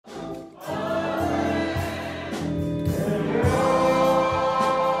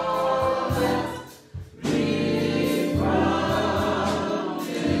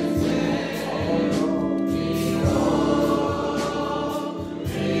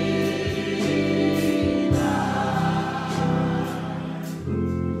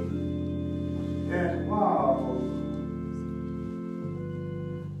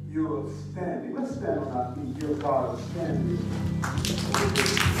God is standing.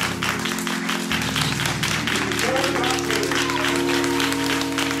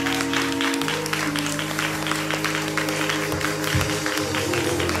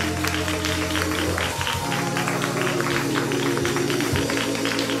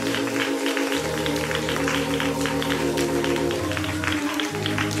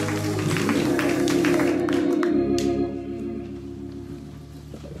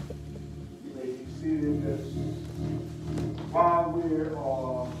 While we're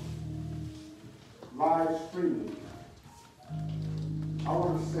live streaming, I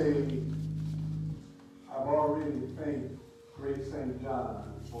want to say I've already thanked Great St.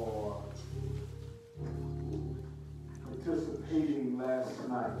 John for participating last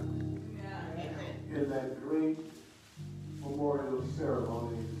night in that great memorial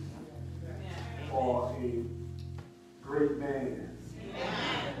ceremony for a great man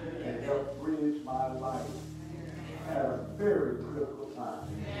that helped bridge my life at a very critical time.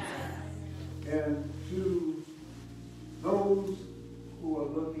 And to those who are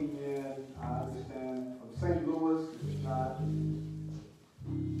looking in, I understand, from St. Louis, if not,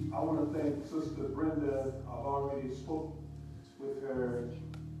 I want to thank Sister Brenda. I've already spoke with her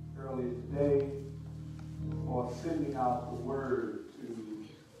earlier today for sending out the word to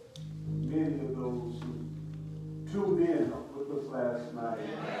many of those who tuned in with us last night.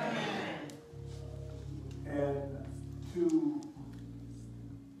 And to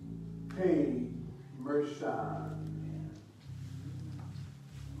pay Mershon,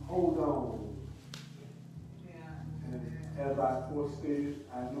 hold on. And as I forestated,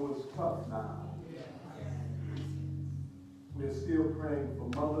 I know it's tough now. We're still praying for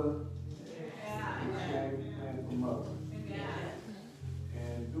Mother. We're praying for Mother.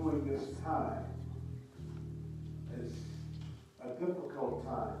 And during this time, it's a difficult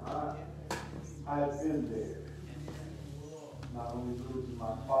time. I've been there. Not only losing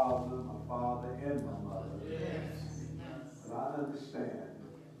my father and my mother. But I understand.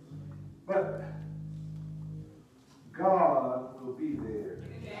 But God will be there.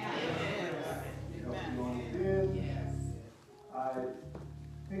 Help you on then. I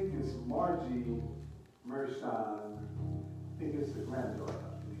think it's Margie Mershon. I think it's the granddaughter,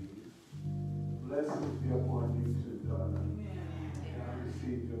 I believe. Blessings be upon you too, daughter. And I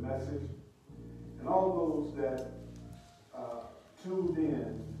received your message. And all those that tuned in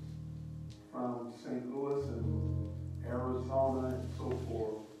from St. Louis and Arizona and so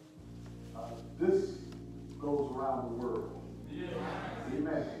forth. This goes around the world.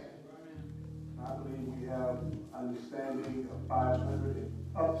 Amen. I believe we have understanding of 500,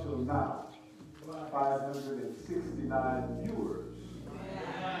 up till now, 569 viewers.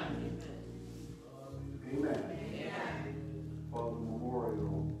 Amen. For the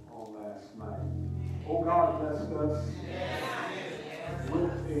memorial on last night. Oh, God blessed us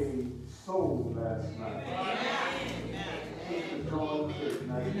with a soul last night. Sister Joan said,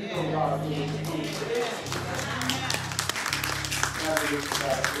 now you know God really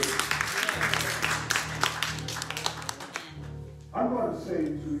I'm going to say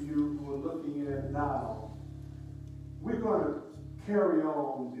to you who are looking in now, we're going to carry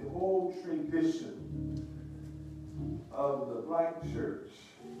on the old tradition of the Black church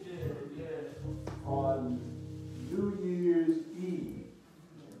on New Year's Eve.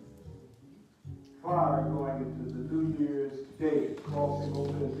 Prior going into the New Year's Day, crossing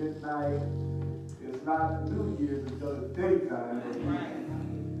over at midnight, is not New Year's until the daytime.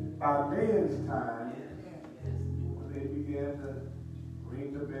 By man's time, when they began to ring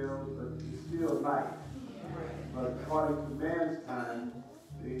the bells, but it's still night. But according to man's time,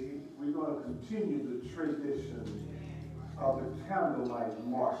 we're going to continue the tradition of the candlelight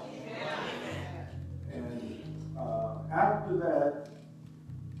march. And after that,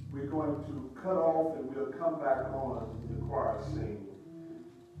 we're going to cut off and we'll come back on the choir sing.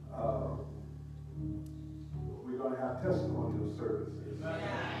 We're going to have testimonial services.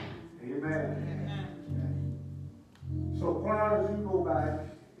 Amen. So choir, as you go back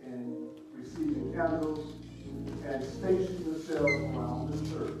and receive your candles and station yourself around the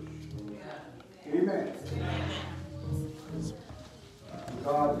church. Amen.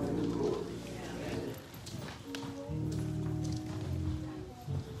 God be the glory.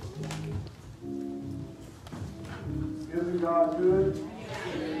 Isn't God good?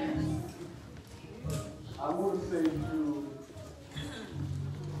 I want to say to you,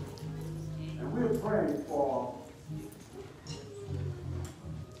 and we're praying for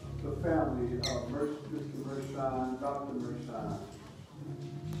the family of Mr. Mershon, Dr. Mershon.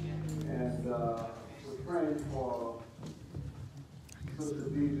 And we're praying for Sister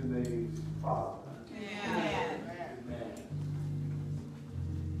Dejanay's father.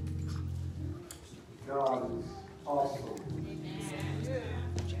 God is awesome.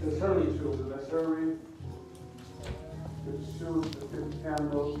 Let's hurry, children. Let's hurry. Get the shoes, let's get the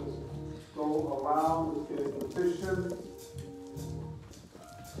candles. Let's go around. Let's get in position.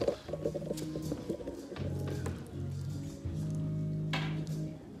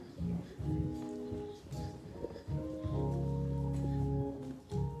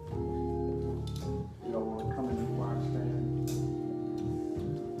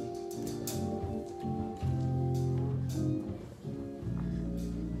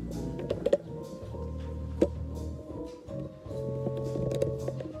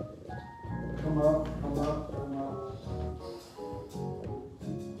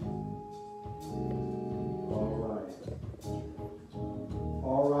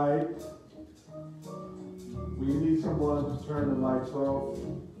 Turn the lights off.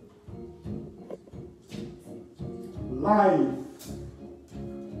 Life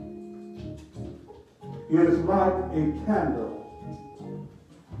is like a candle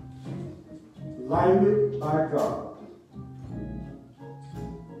lighted by God.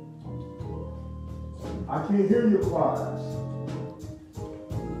 I can't hear you, choirs.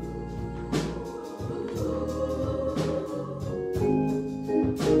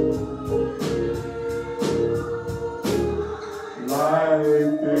 Life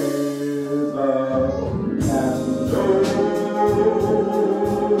is a candle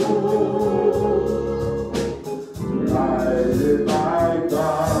lighted by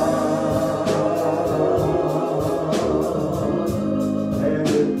God, and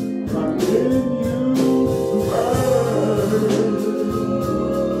it continues to burn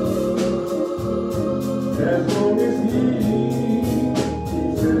as long as He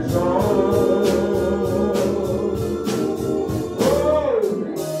sits on.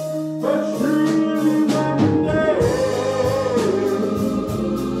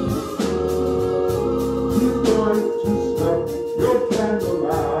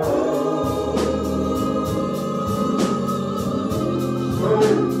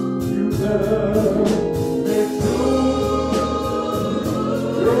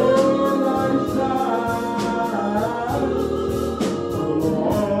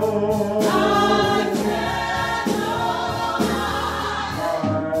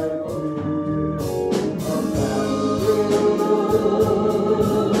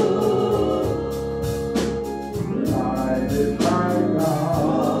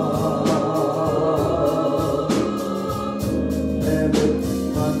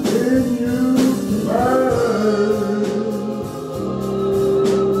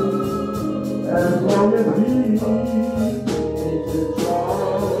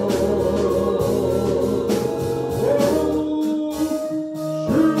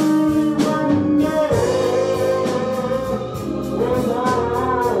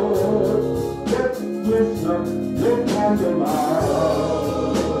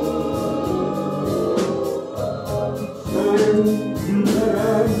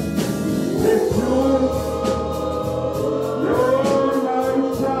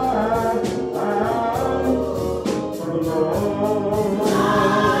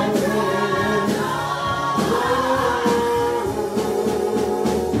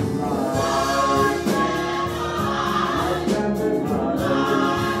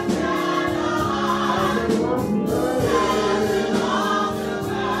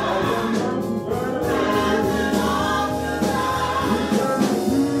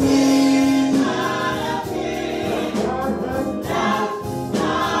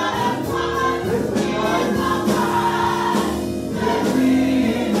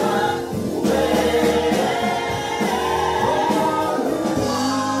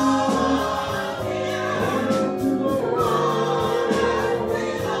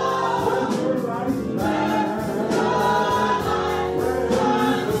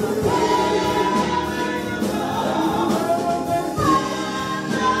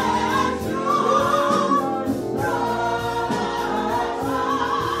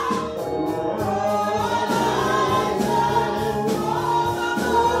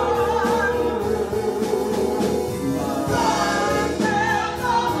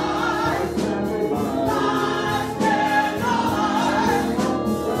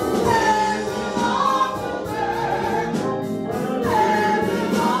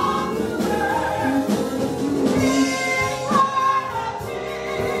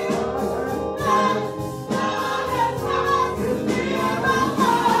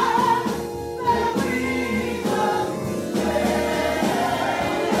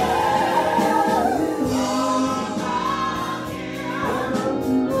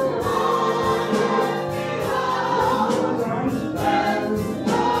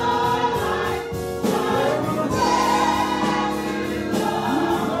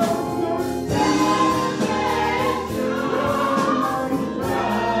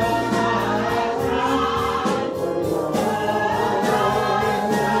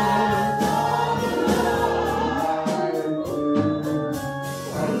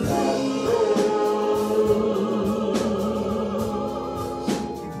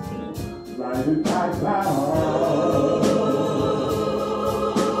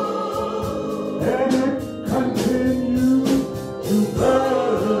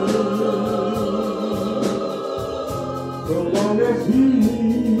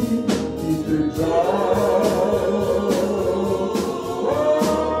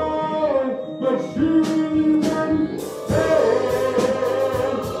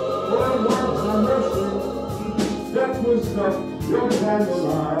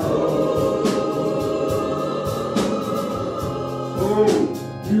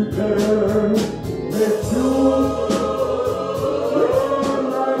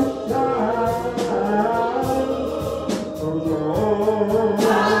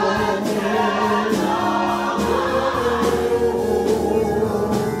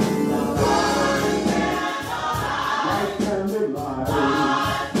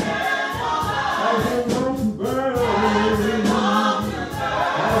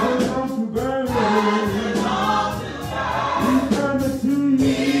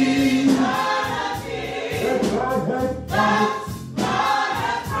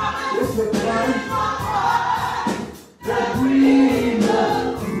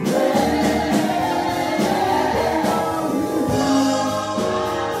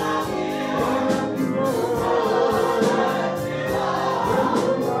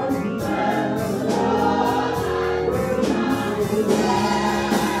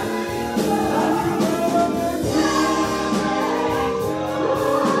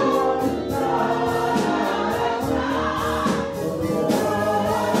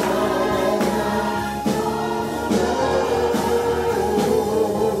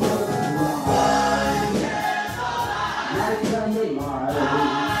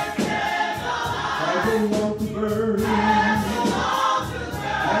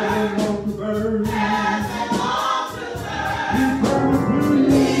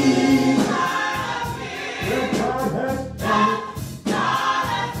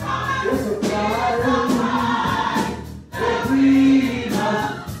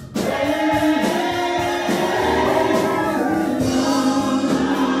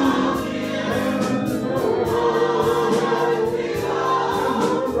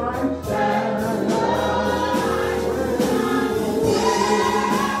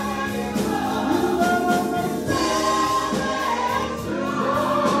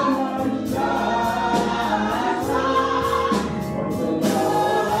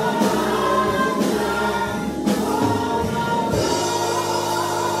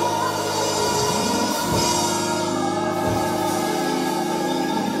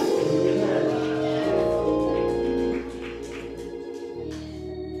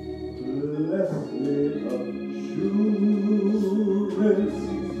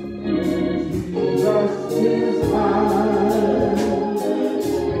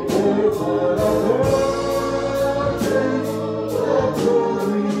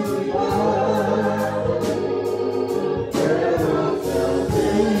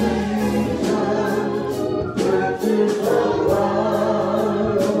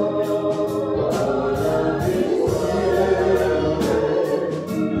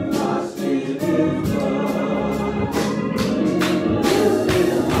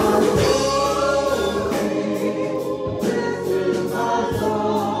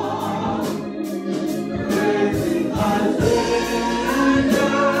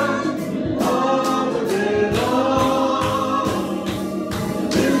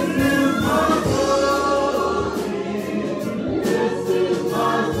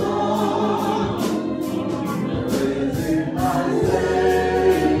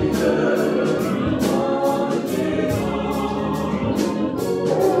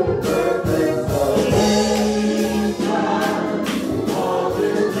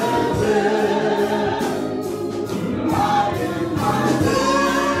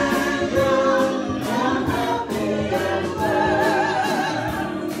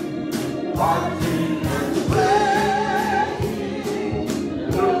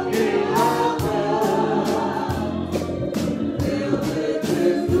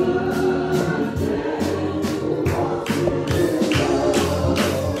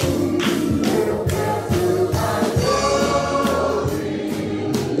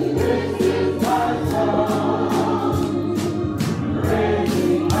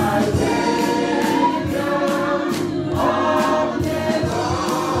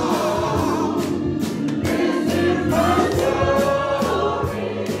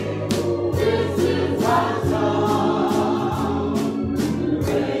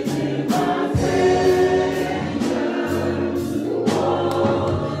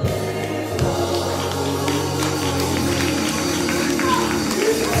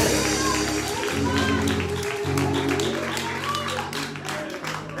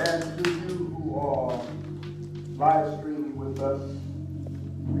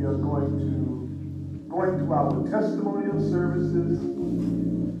 Testimonial services,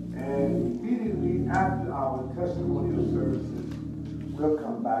 and immediately after our testimonial services, we'll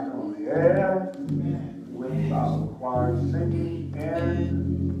come back on the air with our choir singing,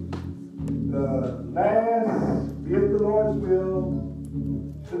 and the last, if the Lord's will,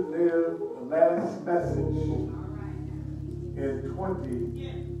 should live, the last message in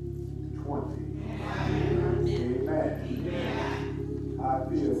 2020. Amen. I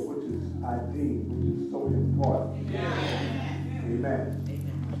feel, which is I deem, which is so important. Amen.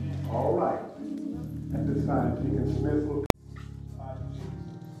 All right. At this time, Deacon Smith will.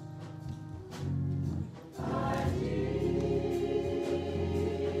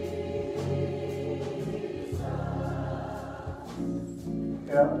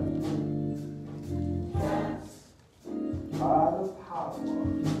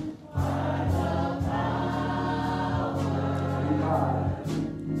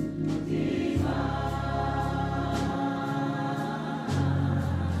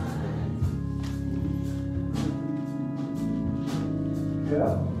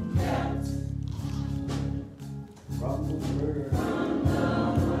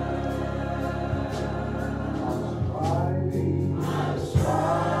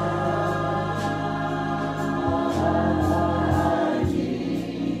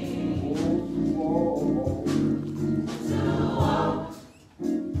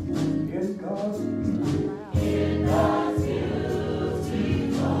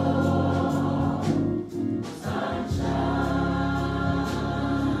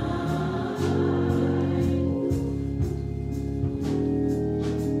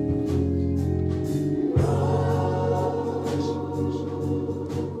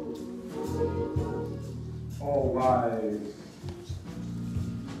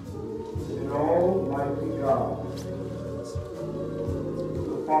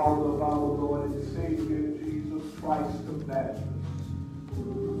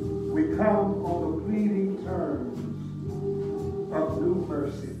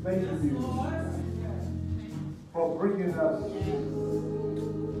 Thank you for bringing us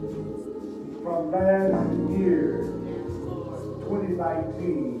from last year,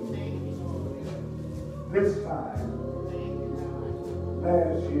 2019, this time,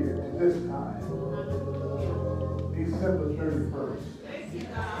 last year to this time, December 31st.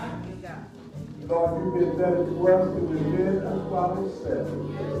 Lord, you've been better to us than we've been unto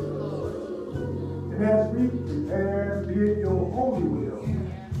ourselves. And as we prepare, be it your holy will,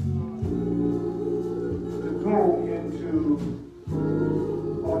 go into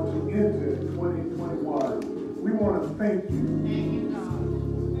or to enter 2021, we want to thank you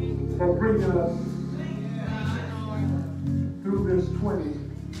for bringing us through this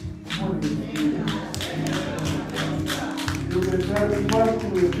 2020 year. You've been better to us than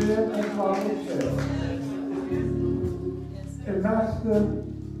we've been unto ourselves. And Master,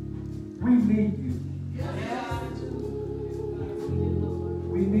 we need you.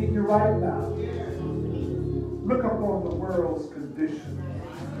 We need you right now. Look upon the world's condition.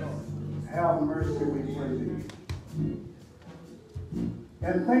 Have mercy, we pray thee.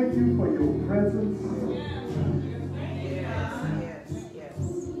 And thank you for your presence.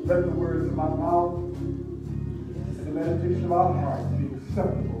 Let the words of my mouth and the meditation of our heart be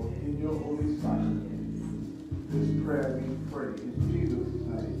acceptable in your holy sight. This prayer we pray in Jesus'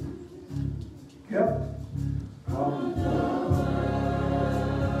 name. Kept from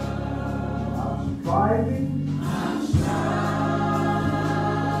I'm striving.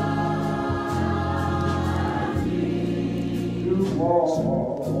 To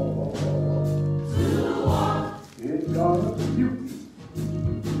walk in God's beauty.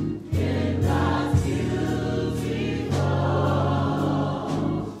 In God's beautiful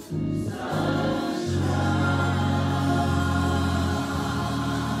sunshine.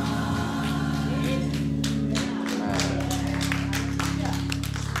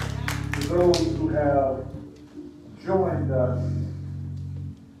 To those who have joined us,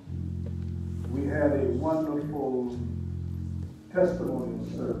 we had a wonderful testimonial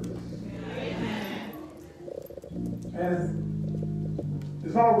service. And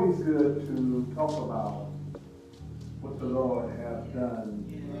it's always good to talk about what the Lord has done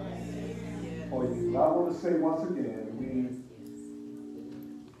for you. I want to say once again,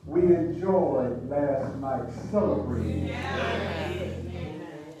 we enjoyed last night celebrating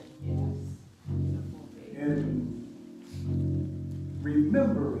in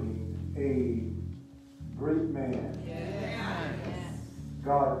remembering a great man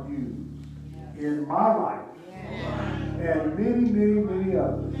God used in my life and many, many, many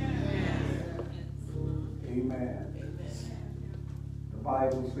others. Amen. The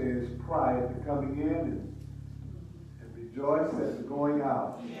Bible says, cry at the coming in and rejoice at the going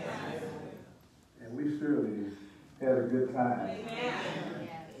out. And we surely had a good time.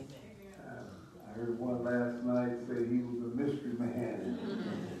 I heard one last night say he was a mystery man.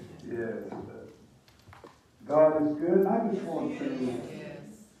 Yes. God is good. I just want to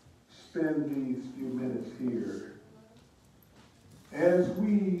spend these few minutes here As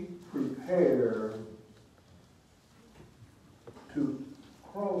we prepare to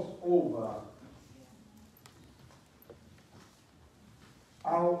cross over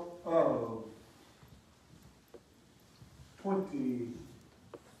out of 2020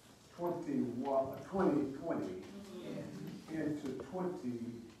 into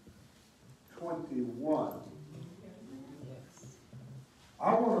 2021,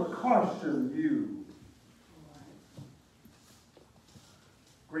 I want to caution you,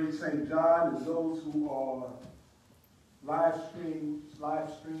 Great St. John, and those who are live streaming,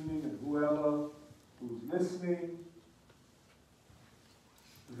 and whoever who's listening,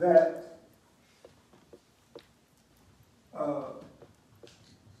 that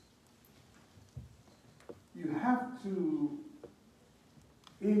you have to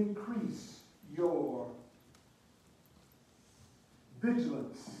increase your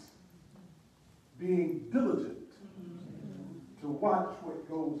vigilance, being diligent to watch what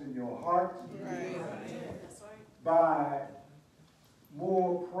goes in your heart by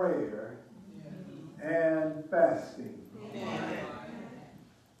more prayer and fasting.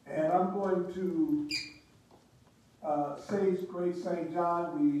 And I'm going to say, Great St.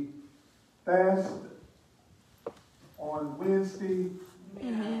 John, we fast on Wednesday.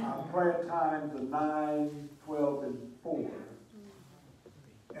 Our prayer times are 9, 12, and 4.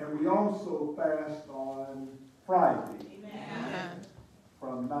 And we also fast on Friday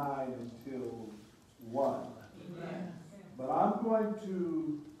from 9 until 1. But I'm going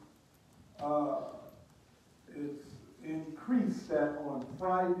to increase that on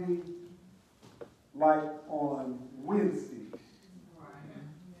Friday like on Wednesday.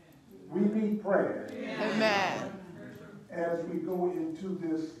 We need prayer. Amen. As we go into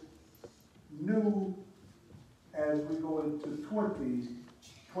this new, as we go into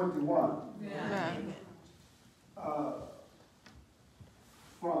 2021. Amen.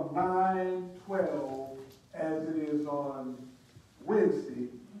 From 9, 12, as it is on Wednesday,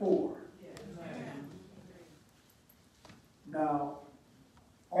 4. Now,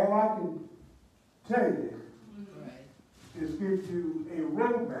 all I can tell you is give you a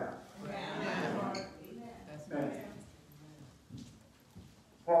roadmap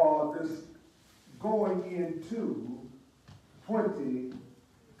for this going into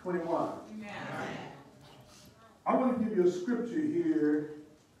 2021. I want to give you a scripture here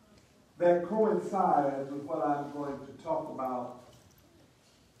that coincides with what I'm going to talk about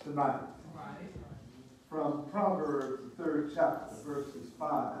tonight. From Proverbs, the 3rd chapter, verses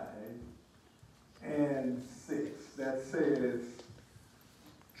 5 and 6, that says,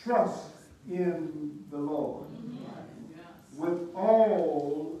 trust in the Lord with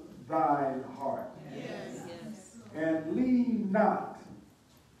all thine heart, and lean not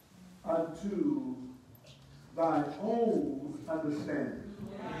unto thine own understanding.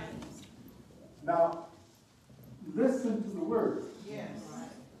 Now, listen to the words,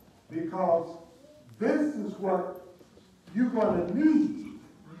 because this is what you're going to need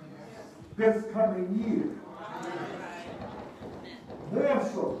this coming year. More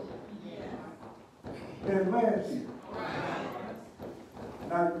so than last year.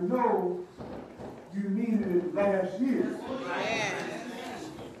 Now, you know you needed it last year.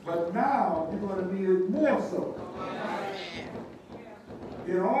 But now you're going to need it more so.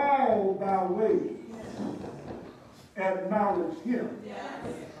 In all thy ways acknowledge him,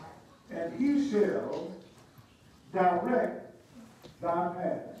 and he shall direct thy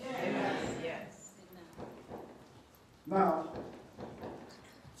path. Now,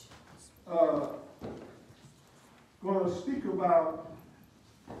 going to speak about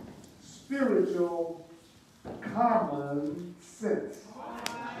spiritual common sense.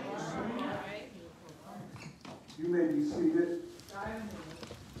 You may be seated.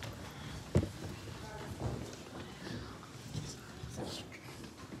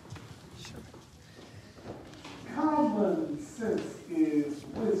 Common sense is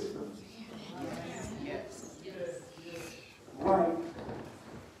wisdom. Right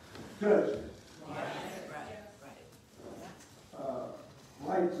judgment.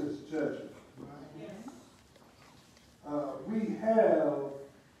 Righteous judgment. We have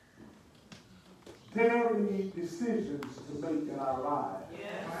daily decisions to make in our lives.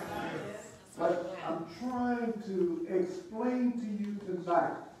 But I'm trying to explain to you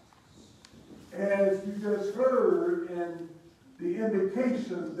tonight, as you just heard in the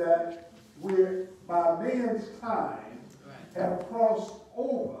indications that we're, by man's time, have crossed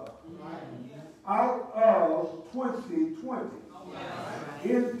over out of 2020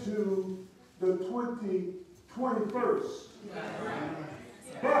 into the 2021st.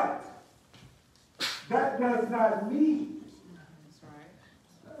 But that does not mean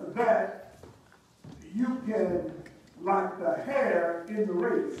can, like the hare in the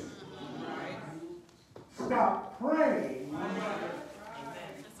race, stop praying,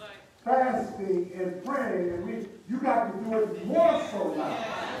 fasting and praying, and you got to do it more so now.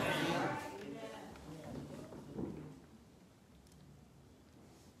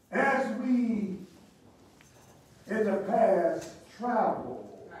 As we, in the past, travel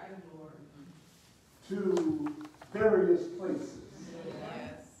to various places,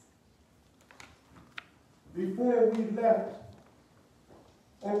 before we left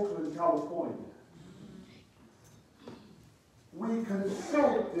Oakland, California, we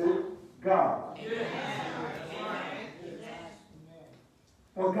consulted God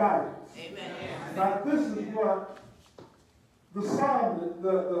for guidance. Now, this is what the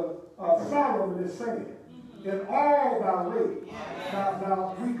Solomon is saying. In all thy ways.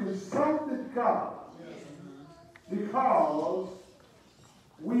 Now, we consulted God because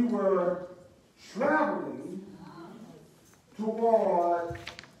we were traveling toward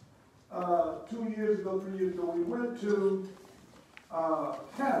 2 years ago, 3 years ago, we went to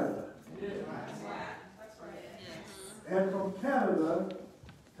Canada. And from Canada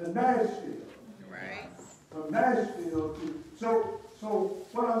to Nashville. From Nashville to, so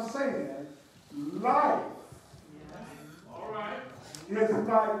what I'm saying, life is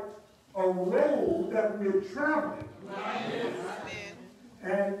like a road that we're traveling.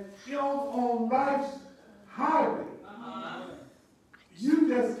 And you know, on life's highway, you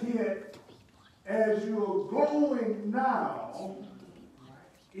just can't, as you're going now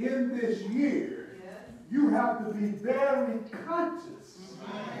in this year, you have to be very conscious,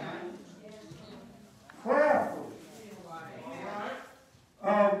 prayerful,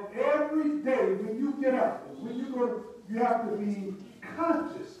 of every day when you get up, when you go to, you have to be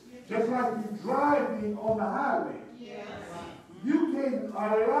conscious, just like you're driving on the highway. You can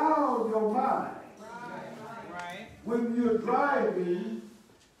allow your mind, when you're driving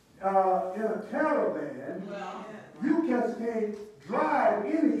in a caravan, you just can't drive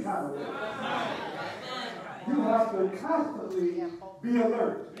any kind of way. You have to constantly be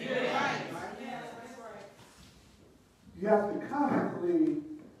alert. You have to constantly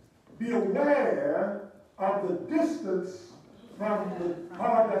be aware of the distance from the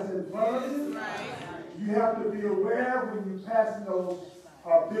car that's in front of you. You have to be aware when you pass those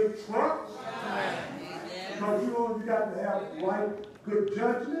big trucks. Because you got to have right, good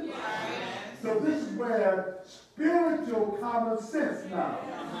judgment. So this is where spiritual common sense now,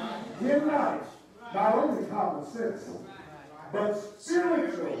 in life, not only common sense, but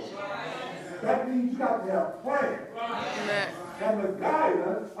spiritual. That means you got to have prayer and the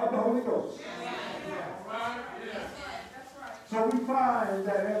guidance of the Holy Ghost. So we find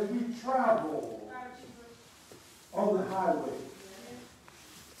that as we travel on the highway,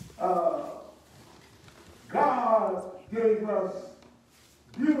 God gave us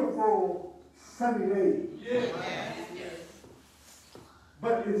beautiful sunny days.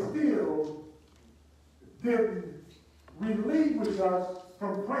 But it still didn't relinquish us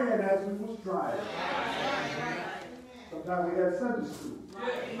from praying as we was driving. Sometimes we had Sunday school.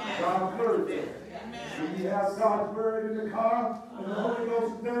 God's word there. When you have God's word in the car and the Holy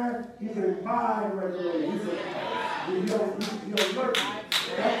Ghost is there, he's a mind regulator. He'll alert you.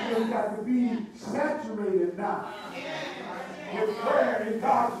 That's where you got to be saturated now with prayer in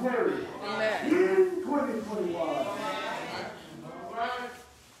God's word. In 2021.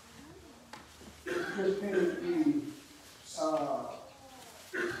 You just can't be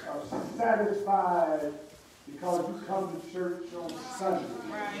satisfied because you come to church on Sunday.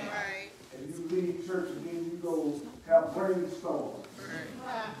 And you leave church and then you go have brainstorm.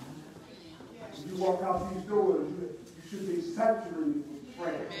 You walk out these doors, you should be saturated with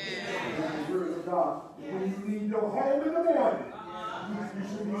prayer and the word of God. And when you leave your home in the morning, you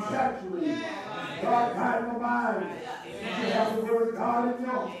should be saturated. God guide your mind. You should have the word of God in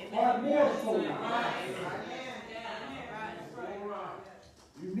your heart more so now.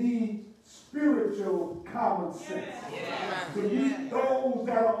 You need spiritual common sense to meet those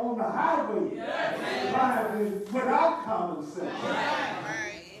that are on the highway driving without common sense.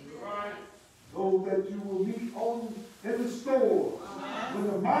 Those that you will meet in the store when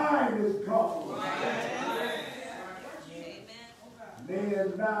the mind is gone.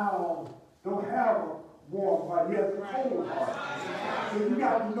 Man now don't have a warm heart, he has a cold heart. So you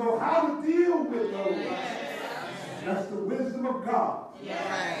got to know how to deal with those. That's the wisdom of God.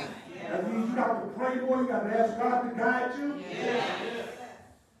 That means you got to pray more, you got to ask God to guide you.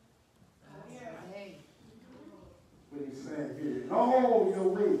 What he's saying here, in all your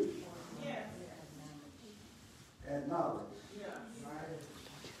ways and knowledge.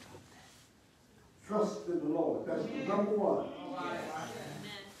 trust in the Lord. That's number one.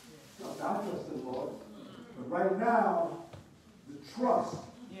 I trust in the Lord. But right now, the trust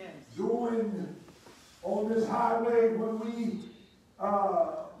doing on this highway when we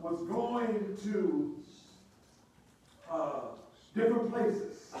was going to different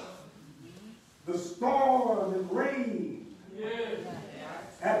places, the storm and rain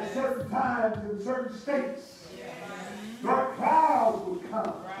at certain times in certain states, dark clouds would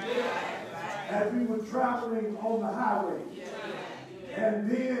come as we were traveling on the highway. And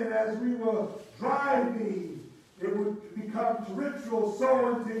then as we were driving, it would become torrential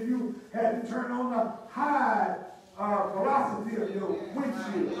so until you had to turn on the high velocity of your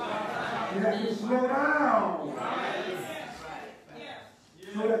windshield. You had to slow down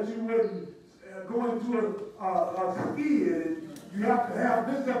so that you wouldn't go into a skid. You have to have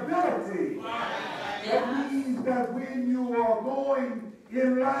visibility. That means that when you are going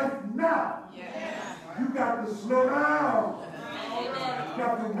in life now, you got to slow down. You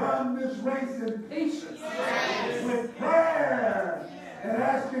got to run this race in patience with prayer and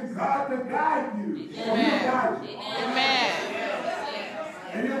asking God to guide you. He'll guide you. Amen.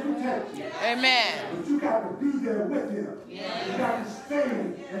 And He'll protect you. Amen. But you got to be there with Him. You got to stay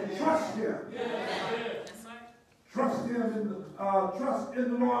and trust Him. Trust Him and trust in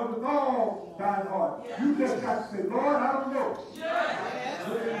the Lord with all thine heart. You just got to say, Lord, I don't know.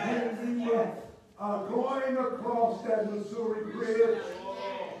 When we were going across that Missouri Bridge,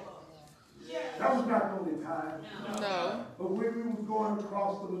 that was not the only time. No. But when we were going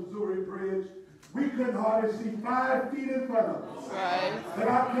across the Missouri Bridge, we couldn't hardly see 5 feet in front of us. Right. But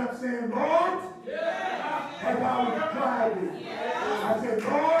I kept saying, Lord, as I was driving, I said,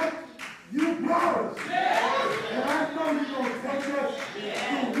 Lord, you brought us. And I know you're going to take us.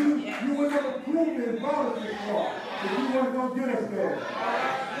 You were never proved and brought us this far. But you weren't going to get us there.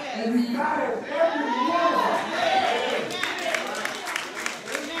 And you got us every one of us.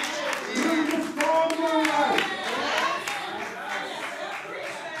 Through the storm of life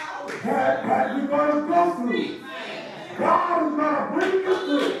that we're going to go through. God is going to bring you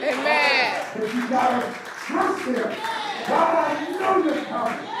through. Amen. But you got to trust Him. God, I know you're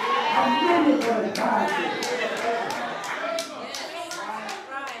coming. I know you're going to guide me.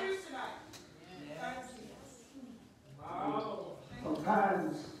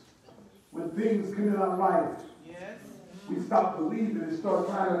 Sometimes when things come in our life, we stop believing and start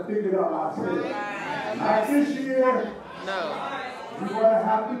trying to figure it out ourselves. Not this year. No. We're going to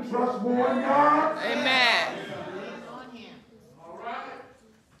have to trust more in God. Amen.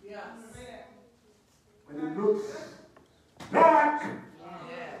 When it looks dark,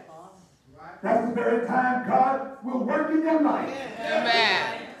 that's the very time God will work in your life.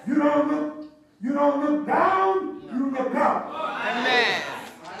 Amen. You don't look down, you look up. Amen.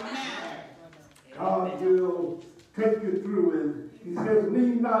 God will take you through, and He says,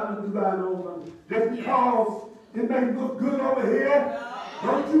 lean not unto thine own. Just because it may look good over here,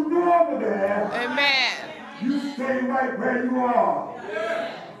 don't you go over there. Amen. You stay right where you are.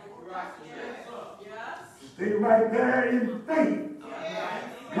 Stay right there in faith.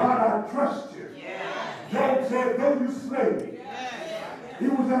 God, I trust you. Job said, though you slay me. He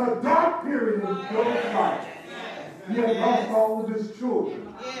was in a dark period in Job's life. He had lost all of his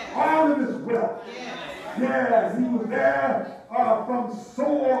children, all of his wealth. Yeah, he was there from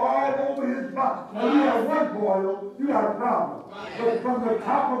sore all over his body. Now, you have one boil, you got a problem. But from the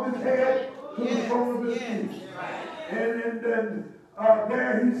top of his head to the sole of his feet. And then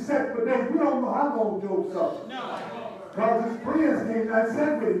there he sat for days. We don't know how long Job suffered. Because his friends came and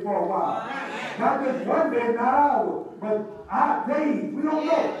sat with him for a while. Not just one day, not hours, but days. We don't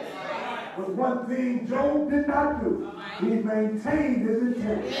know. But one thing Job did not do, he maintained his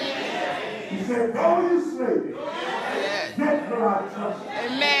integrity. He said, though you slay me, yet will I trust you.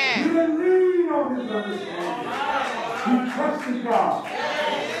 Amen. He didn't lean on his understanding. He trusted God.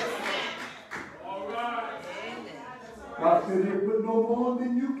 God said, "They put no more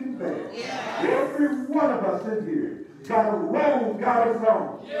than you can bear." Every one of us in here got a road, got his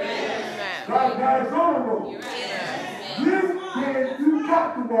own. God got his own road. You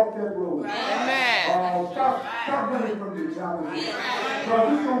got to walk that road. Stop running from your challenges.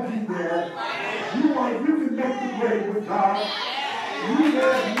 God, it's going to be there. You can make the grade with God.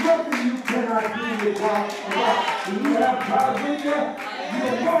 There's nothing you cannot do with God. When you have God with you,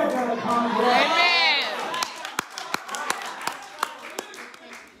 you're more than a conqueror. Amen.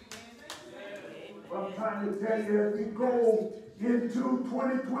 I'm trying to tell you, as we go into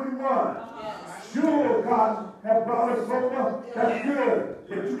 2021, sure, God has brought us over. That's good.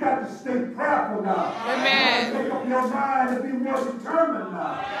 But you got to stay prayerful now. Amen. You got to make up your mind and be more determined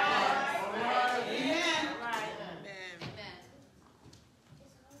now.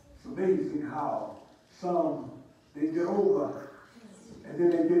 how some, they get over, and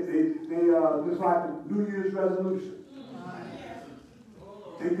then they just like a New Year's resolution.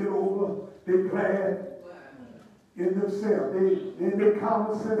 They get over, they're glad in themselves. They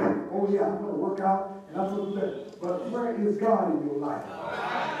common sense, oh yeah, I'm going to work out, and I'm going to do that. But where is God in your life?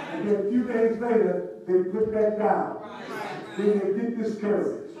 And then a few days later, they put that down. Then they get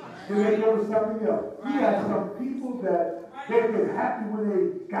discouraged. Then they go to something else. You have some people that they get happy when they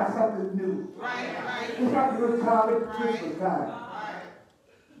got something new. It's like a good time at Christmas time.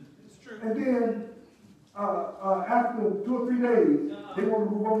 And then after 2 or 3 days, they want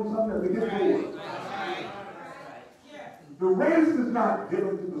to move on to something else. They get bored. The race is not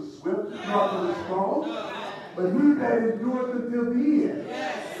given to the swift, nor to the strong, but he that endureth until the end,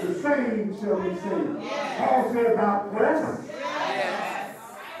 the same shall be saved. Paul said, "Thou press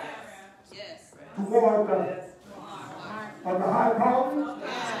toward the high calling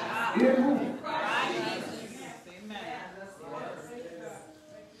in whom?"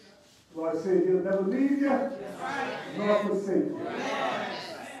 Lord said, "He'll never leave you, nor forsake you."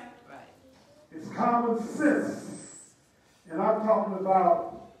 It's common sense. And I'm talking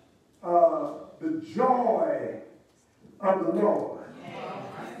about the joy of the Lord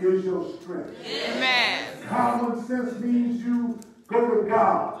is your strength. Amen. Common sense means you go to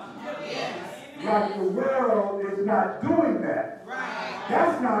God. Like the world is not doing that.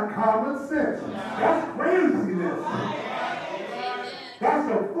 That's not common sense. That's craziness. That's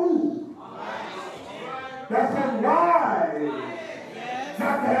a fool. That's unwise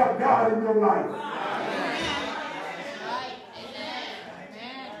not to have God in your life.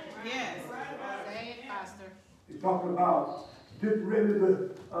 He's talking about getting ready to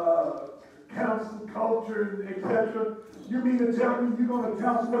counsel culture, etc. You mean to tell me you're going to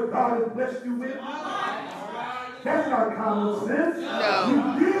counsel what God has blessed you with? That's not common sense. No. You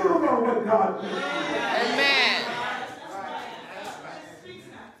build on what God blessed you with. Amen.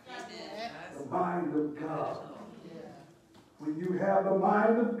 The mind of God. When you have the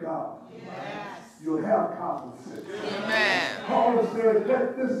mind of God, you'll have common sense. Amen. Paul said,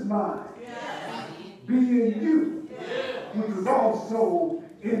 "Let this mind be in you, which is also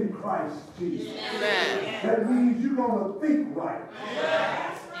in Christ Jesus." Amen. That means you're going to think right.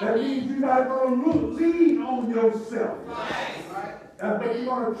 That means you're not going to lean on yourself. But you're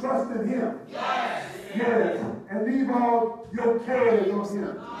going to trust in Him. Yes. And leave all your cares on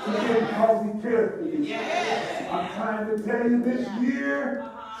Him. Because He cares for you. I'm trying to tell you this year,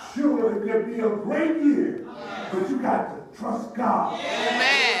 sure, it could be a great year. But you got to trust God.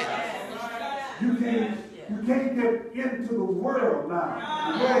 Amen. You can't get into the world now.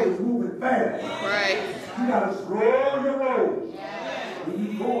 The world is moving fast. Right. You got to slow your roll. When you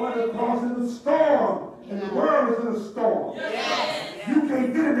go across in the storm, and the world is in a storm, you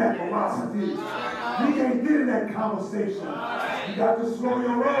can't get in that velocity. You can't get in that conversation. You got to slow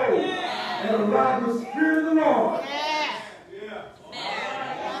your roll and allow the Spirit of the Lord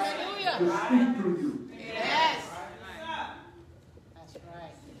to speak through you.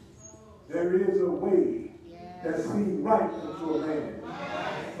 There is a way that seems right unto a man,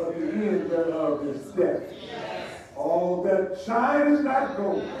 but the end thereof is death. All that shine is not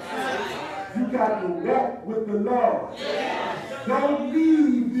gold. You got to walk with the Lord. Don't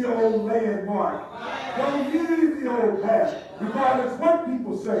leave the old landmark. Don't leave the old path. Regardless what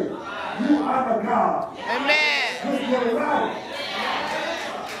people say, you honor God. Amen. With your life.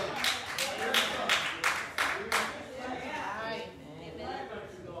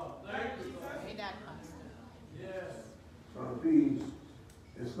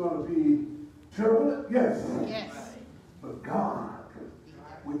 It's going to be turbulent, yes. But God,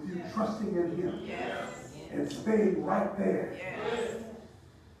 with you trusting in Him and staying right there.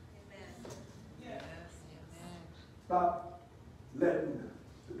 Stop letting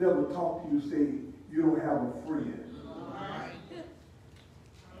the devil talk to you, say you don't have a friend.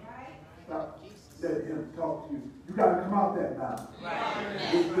 Stop letting him talk to you. You got to come out that now.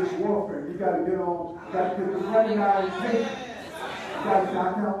 This warfare, you got to get on, you got to get the running eye and take. I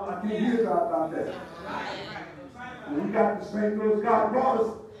can't hear about that. And we got the same girls God brought us.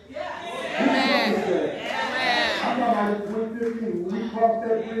 Amen. I'm talking about in 2015 when we crossed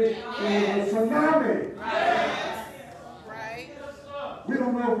that bridge, there was a tsunami. Right. We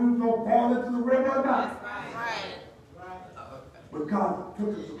don't know if we were going to fall into the river or not. Right. But God took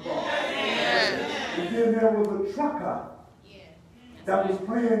us across. Amen. And then there was a trucker that was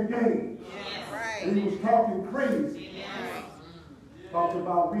playing games. And he was talking crazy. Talking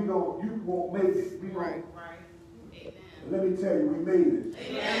about you won't make it. We won't. Let me tell you, we made it.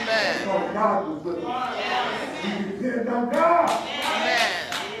 Amen. Because God was with us. We depend on God. Amen.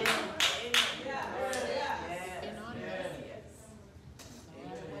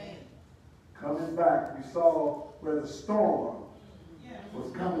 saw where the storm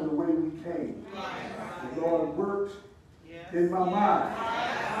was coming the way we came. The Lord worked in my mind.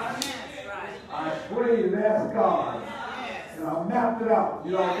 I prayed and asked God, and I mapped it out.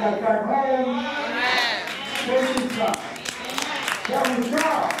 You know, I got back home. Thank you, God. That was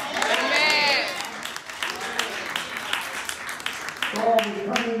God. Storm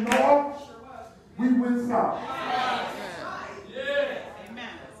was coming north. We went south.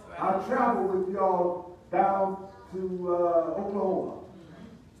 I traveled with y'all down to Oklahoma.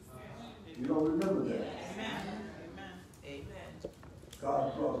 You don't remember that?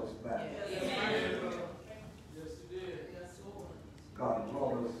 God brought us back. God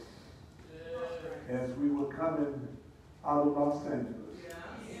brought us as we were coming out of Los Angeles.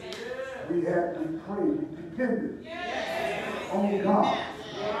 We had to pray, we depended on God.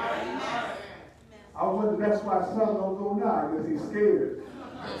 I wonder, that's why son don't go now, because he's scared.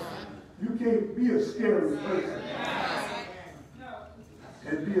 You can't be a scary person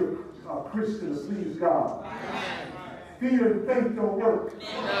and be a Christian to please God. Fear and faith don't work.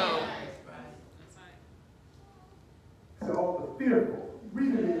 So all the fearful,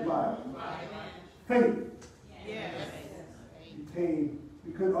 read it in the Bible. Faith. He came,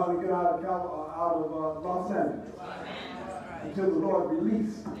 we couldn't hardly get out of Los Angeles until the Lord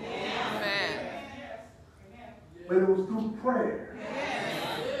released. But it was through prayer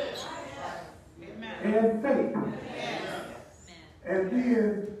and faith. And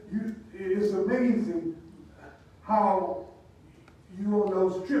then it's amazing how you on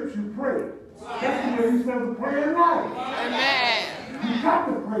those trips you pray. That's the way you're supposed to pray in life. Amen. You got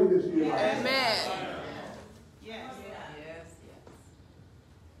to pray this year. Amen.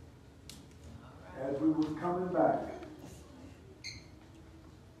 As we was coming back,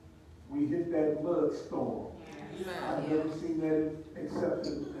 we hit that mud storm. I've never seen that except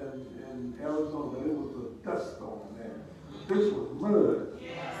in Arizona. It was a dust storm there. This was mud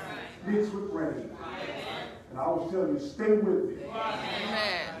mixed with rain. And I was telling you, stay with me.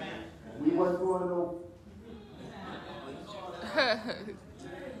 Amen. And we weren't going no.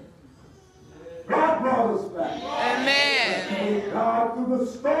 God brought us back. Amen. God, through the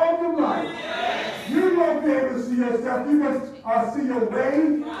storm of life, you won't be able to see yourself. You must see your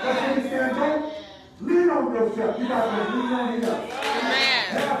way. That's what he said, don't lean on yourself. You got to lean on him. Amen.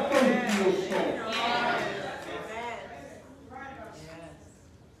 Have faith in your storm.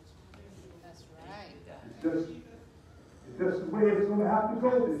 That's right. It's just the way it's going to have to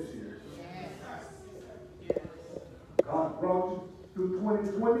go this year. God brought you through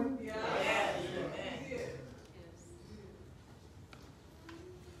 2020.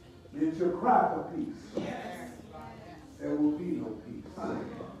 It's your cry for peace. There will be no peace.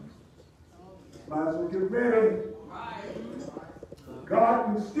 Might as well get ready. God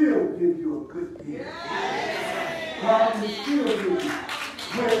can still give you a good year. God can still give you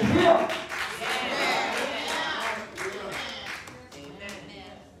great help.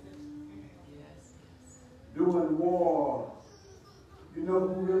 During war, you know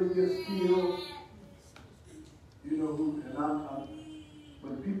who really gets killed? You know who, and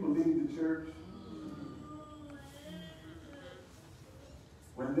when people leave the church,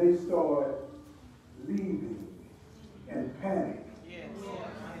 when they start leaving and panic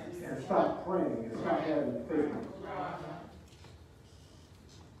and stop praying and stop having faith,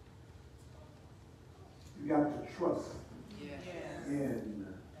 you got to trust in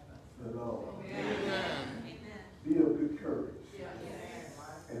the Lord. Be of good courage,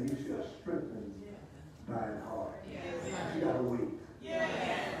 and he shall strengthen thine heart. You got to wait.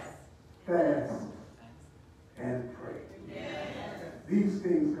 Fast and pray. These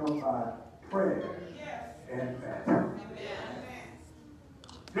things come by prayer and fasting.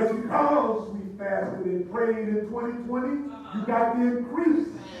 Just because we fasted and prayed in 2020, you got the increase.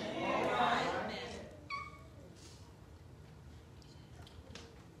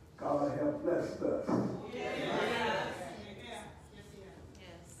 God have blessed us.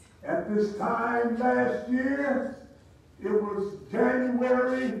 At this time last year, it was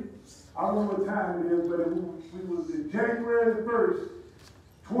January, I don't know what time it is, but it was January 1st,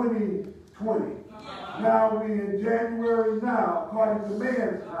 2020. Now we in January now, according to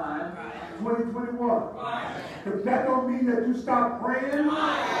man's time, 2021. If that don't mean that you stop praying,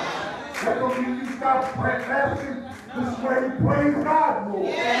 that don't mean you stop fasting, this way you praise God more.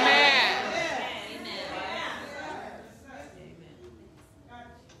 Amen.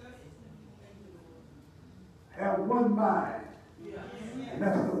 Have one mind, and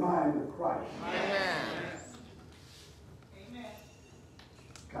that's the mind of Christ. Amen.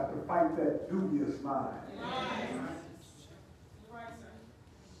 Got to fight that dubious mind.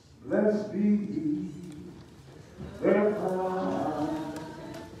 Blessed be he There's one,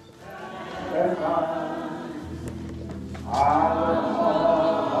 there's one, our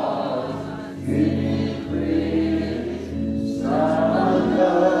heart in grace, some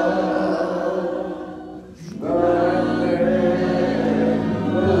love, but there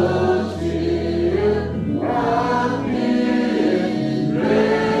will still appear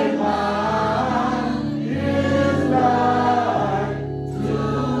great mind is like to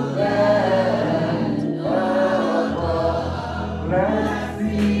that above. Let's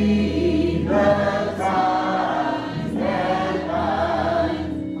see the time and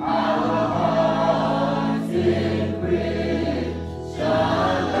find our hearts in Christian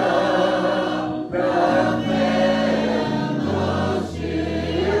love. The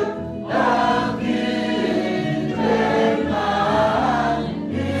fellowship of kindred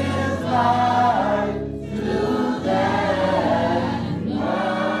mind is like to that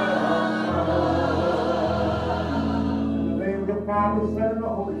above. In the name of the Father, Son, and the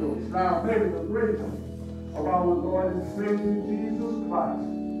Holy Ghost. Now may the grace of our Lord and Savior Jesus Christ,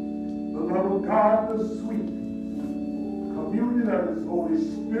 the love of God, the sweet communion of His Holy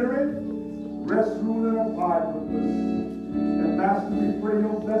Spirit, rest, rule, and abide with us. And Master, we pray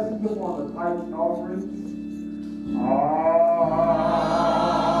your blessings upon the tithe and offerings. Amen.